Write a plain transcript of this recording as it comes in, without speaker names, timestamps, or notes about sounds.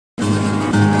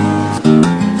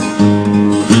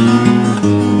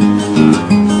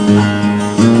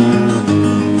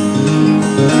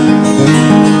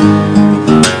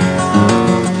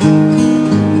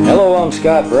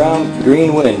Scott Brown,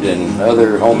 Green Wind and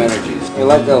Other Home Energies. Hey,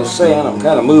 like I was saying, I'm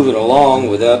kind of moving along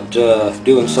without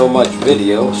doing so much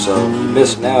video, so you're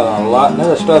missing out on a lot. And then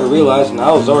I started realizing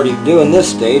I was already doing this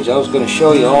stage. I was going to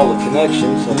show you all the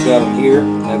connections. I've got them here.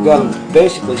 I've got them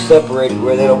basically separated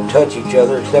where they don't touch each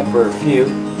other except for a few.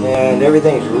 And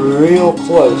everything's real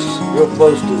close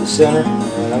to the center.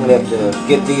 And I'm going to have to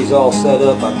get these all set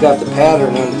up. I've got the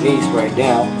pattern underneath right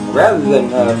now. Rather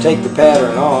than take the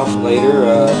pattern off later,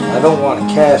 I don't want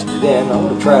to cast it in. I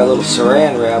want to try a little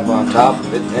saran wrap on top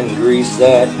of it, and grease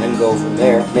that, and then go from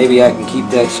there. Maybe I can keep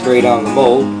that straight on the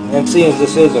mold. And seeing as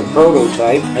this is a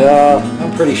prototype,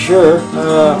 I'm pretty sure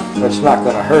it's not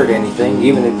going to hurt anything,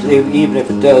 even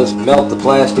if it does melt the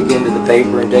plastic into the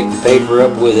paper and take the paper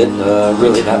up with it.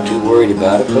 Really not too worried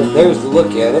about it. But there's the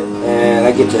look at it, and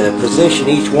I get to position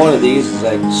each one of these as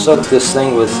I soak this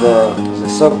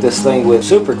thing with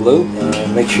super glue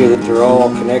and make sure that they're all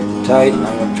connected tight. And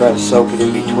I'm going to try to soak it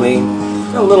in between.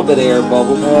 A little bit of air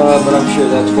bubble, but I'm sure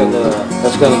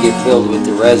that's gonna get filled with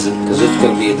the resin because it's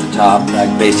gonna be at the top. I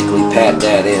can basically pat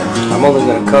that in. I'm only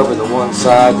gonna cover the one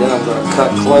side, then I'm gonna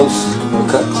cut close. I'm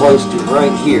gonna cut close to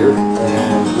right here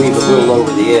and leave a little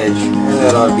over the edge, and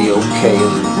that ought to be okay.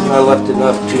 I left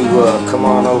enough to come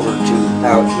on over to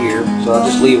out here, so I'll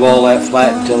just leave all that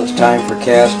flat until it's time for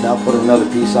cast, and I'll put another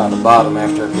piece on the bottom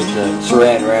after I put the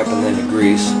saran wrap and then the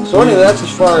grease. So anyway, that's as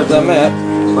far as I'm at.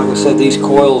 Like I said, these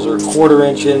coils are 1/4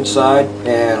 inch inside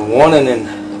and 1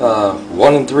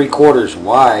 3/4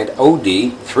 wide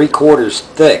OD, 3/4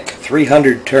 thick,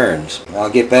 300 turns. I'll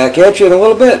get back at you in a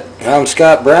little bit. I'm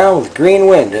Scott Brown with Green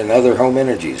Wind and Other Home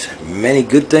Energies. Many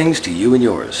good things to you and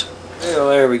yours. Well,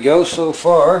 there we go so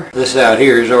far. This out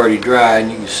here is already dry, and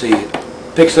you can see it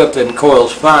picks up the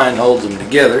coils fine, holds them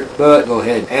together. But go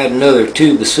ahead, add another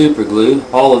tube of super glue.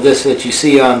 All of this that you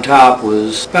see on top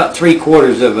was about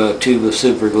 3/4 of a tube of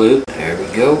super glue. There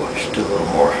we go. Just a little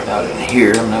more out in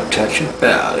here. I'm not touching.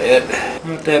 About it.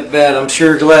 Not that bad. I'm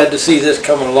sure glad to see this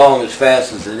coming along as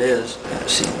fast as it is. It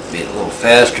seems to be a little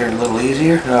faster and a little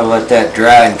easier. I'll let that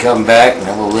dry and come back, and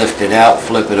then we'll lift it out,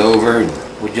 flip it over, and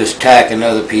we'll just tack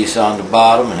another piece on the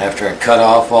bottom. And after I cut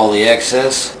off all the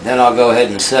excess, then I'll go ahead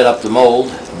and set up the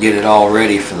mold, get it all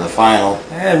ready for the final.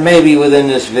 And maybe within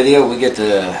this video we get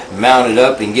to mount it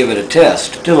up and give it a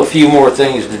test. Still a few more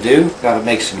things to do. Got to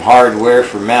make some hardware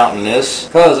for mounting this,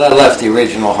 because I left the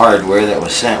original hardware that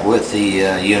was sent with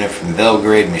the unit from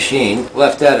Belgrade Machine.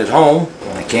 Left that at home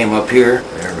when I came up here.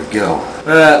 There we go.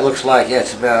 That looks like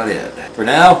that's about it. For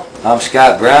now, I'm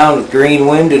Scott Brown with Green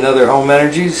Wind and Other Home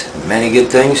Energies. Many good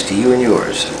things to you and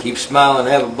yours. Keep smiling,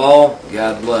 have a ball.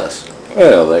 God bless.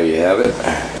 Well, there you have it.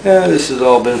 This has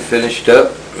all been finished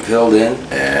up, filled in,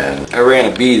 and I ran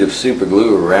a bead of super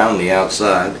glue around the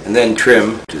outside and then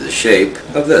trim to the shape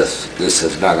of this. This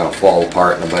is not going to fall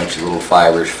apart in a bunch of little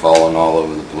fibers falling all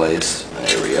over the place.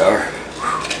 There we are.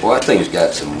 Well, that thing's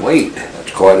got some weight.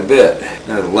 That's quite a bit.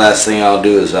 Now the last thing I'll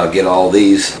do is I'll get all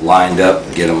these lined up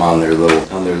and get them on their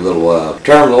little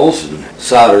terminals and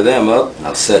solder them up.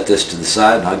 I'll set this to the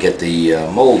side and I'll get the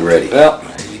mold ready. Well,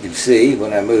 as you can see,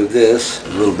 when I move this,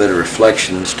 a little bit of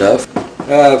reflection and stuff.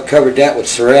 I've covered that with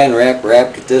saran wrap,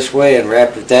 wrapped it this way and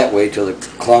wrapped it that way till it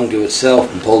clung to itself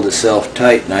and pulled itself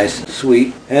tight, nice and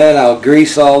sweet. And I'll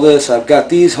grease all this. I've got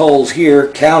these holes here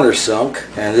countersunk,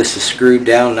 and this is screwed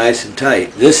down nice and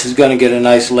tight. This is going to get a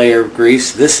nice layer of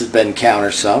grease. This has been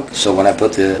countersunk, so when I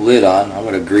put the lid on, I'm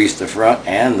going to grease the front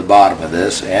and the bottom of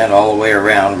this and all the way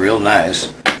around real nice.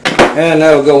 And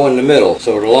that'll go in the middle,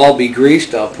 so it'll all be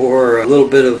greased. I'll pour a little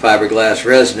bit of fiberglass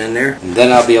resin in there, and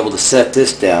then I'll be able to set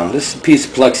this down. This is a piece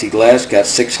of plexiglass, got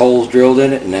 6 holes drilled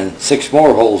in it, and then 6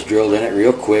 more holes drilled in it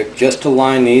real quick, just to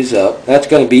line these up. That's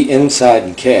going to be inside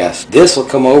and cast. This will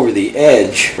come over the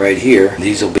edge right here.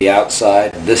 These will be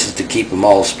outside, and this is to keep them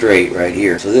all straight right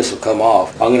here. So this will come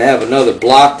off. I'm going to have another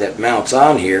block that mounts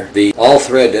on here. The all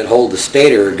thread that hold the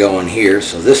stator are going here,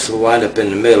 so this will wind up in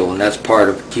the middle, and that's part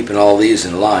of keeping all these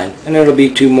in line. And there'll be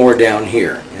 2 more down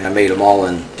here. And I made them all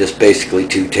in just basically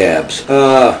 2 tabs.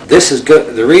 This is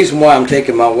good. The reason why I'm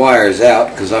taking my wires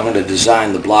out, because I'm going to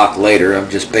design the block later. I'm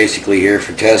just basically here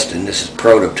for testing. This is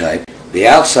prototype. The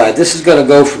outside, this is going to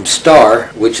go from star,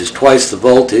 which is twice the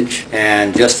voltage,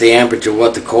 and just the amperage of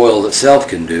what the coil itself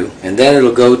can do. And then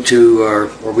it'll go to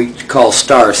what we call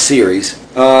star series.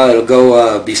 It'll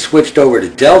go be switched over to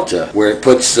delta, where it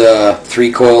puts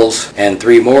 3 coils and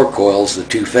 3 more coils, the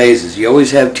 2 phases. You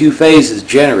always have 2 phases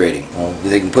generating.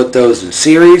 They can put those in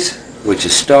series, which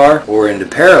is star, or into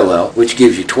parallel, which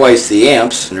gives you twice the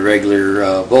amps in the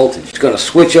regular voltage. It's going to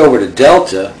switch over to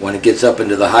delta when it gets up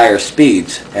into the higher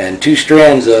speeds. And 2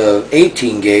 strands of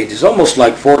 18 gauge is almost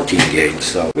like 14 gauge.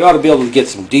 So we ought to be able to get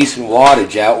some decent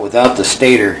wattage out without the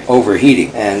stator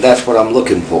overheating. And that's what I'm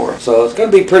looking for. So it's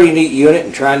going to be a pretty neat unit,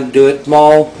 and trying to do it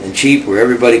small and cheap where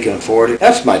everybody can afford it.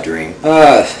 That's my dream.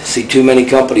 See too many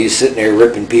companies sitting there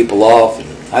ripping people off, and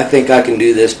I think I can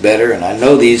do this better, and I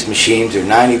know these machines are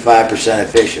 95%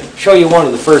 efficient. I'll show you one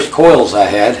of the first coils I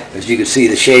had. As you can see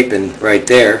the shaping right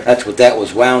there, that's what that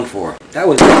was wound for. That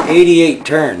was 88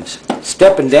 turns.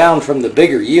 Stepping down from the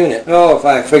bigger unit, oh, if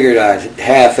I figured I'd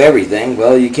half everything,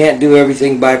 well, you can't do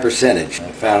everything by percentage.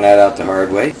 I found that out the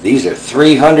hard way. These are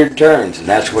 300 turns, and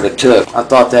that's what it took. I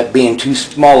thought that being too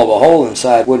small of a hole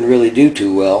inside wouldn't really do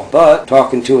too well, but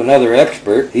talking to another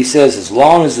expert, he says as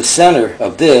long as the center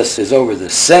of this is over the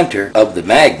center of the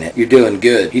magnet, you're doing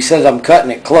good. He says I'm cutting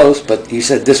it close, but he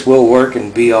said this will work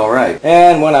and be alright.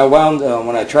 And when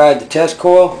I tried the test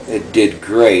coil, it did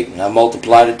great. And I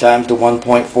multiplied it times to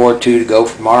 1.42 to go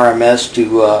from RMS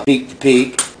to peak to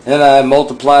peak. Then I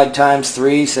multiplied times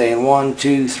 3, saying 1,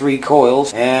 2, 3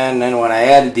 coils. And then when I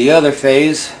added the other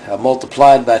phase, I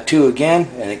multiplied by 2 again,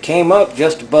 and it came up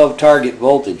just above target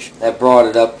voltage. That brought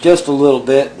it up just a little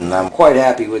bit, and I'm quite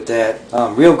happy with that.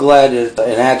 I'm real glad it's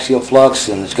an axial flux,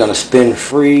 and it's going to spin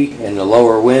free in the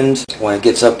lower winds. When it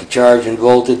gets up to charging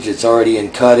voltage, it's already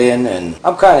in cut in, and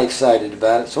I'm kind of excited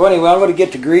about it. So anyway, I'm going to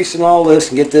get to greasing all this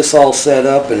and get this all set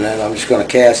up, and then I'm just going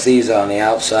to cast these on the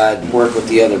outside and work with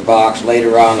the other box.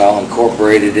 Later on, I'll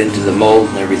incorporate it into the mold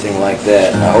and everything like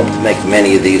that. And I hope to make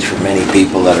many of these for many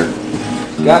people that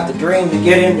are got the dream to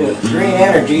get into green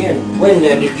energy and wind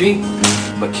energy,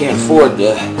 but can't afford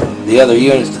the other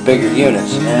units, the bigger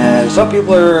units. And some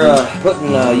people are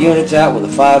putting units out with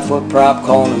a 5-foot prop,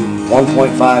 calling them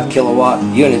 1.5 kilowatt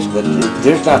units, but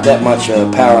there's not that much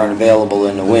power available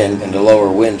in the wind, in the lower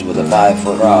winds with a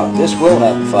 5-foot prop. This will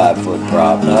have a 5-foot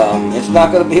prop. It's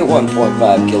not going to be a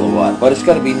 1.5 kilowatt, but it's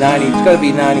going to be 95,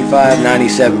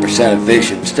 97%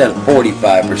 efficient instead of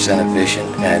 45% efficient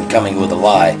and coming with a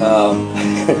lie.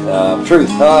 Truth.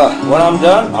 When I'm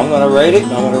done, I'm going to rate it,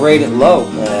 and I'm going to rate it low.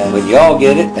 And when y'all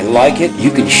get it and like it,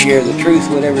 you can share the truth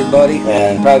with everybody,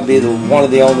 and probably be one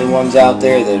of the only ones out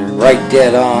there that are right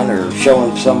dead on or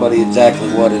showing somebody exactly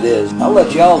what it is. I'll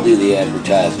let y'all do the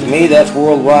advertising. To me, that's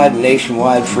worldwide and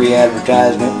nationwide free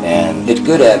advertisement, and it's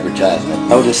good advertisement.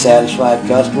 No dissatisfied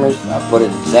customers. I put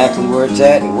it exactly where it's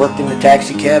at, and worked in the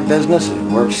taxi cab business, and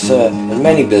it works in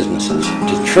many businesses.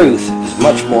 The truth is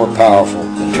much more powerful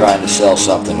than trying to sell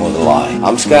something with a lie.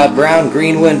 I'm Scott Brown,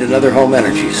 Green Wind and Other Home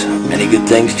Energies. Many good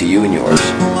things to you and yours.